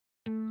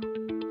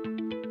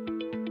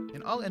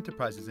In all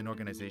enterprises and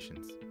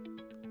organizations,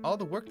 all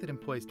the work that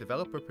employees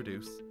develop or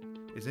produce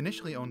is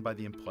initially owned by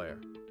the employer.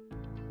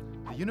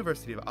 The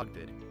University of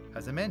Agder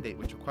has a mandate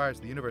which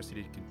requires the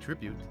university to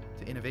contribute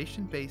to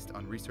innovation based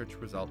on research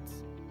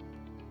results.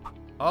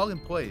 All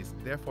employees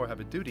therefore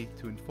have a duty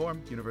to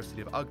inform the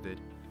University of Agder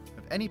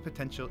of any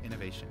potential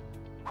innovation.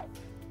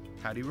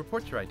 How do you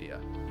report your idea?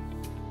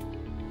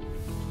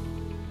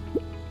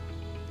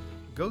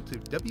 Go to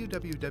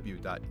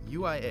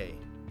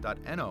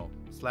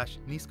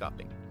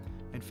www.uia.no/Nyskaping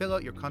and fill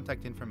out your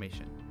contact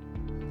information.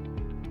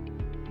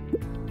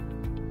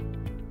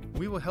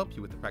 We will help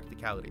you with the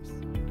practicalities.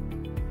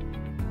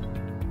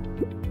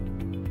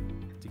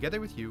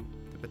 Together with you,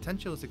 the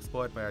potential is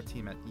explored by our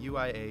team at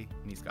UiA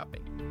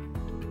Nyskaping.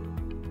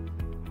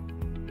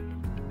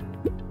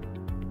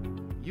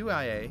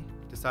 UiA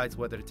decides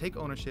whether to take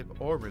ownership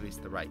or release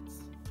the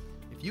rights.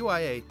 If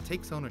UiA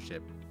takes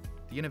ownership,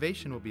 the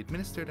innovation will be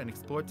administered and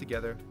explored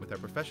together with our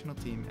professional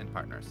team and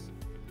partners.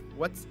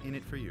 What's in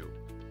it for you?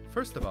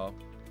 First of all,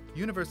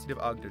 University of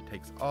Agder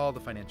takes all the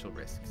financial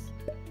risks.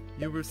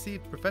 You will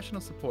receive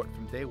professional support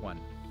from day one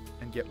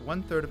and get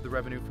 1/3 of the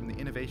revenue from the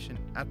innovation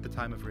at the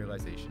time of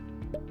realization.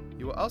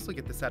 You will also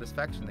get the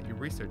satisfaction that your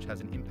research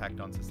has an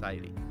impact on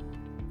society.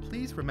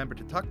 Please remember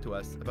to talk to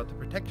us about the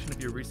protection of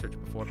your research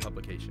before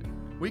publication.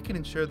 We can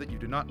ensure that you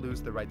do not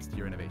lose the rights to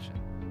your innovation.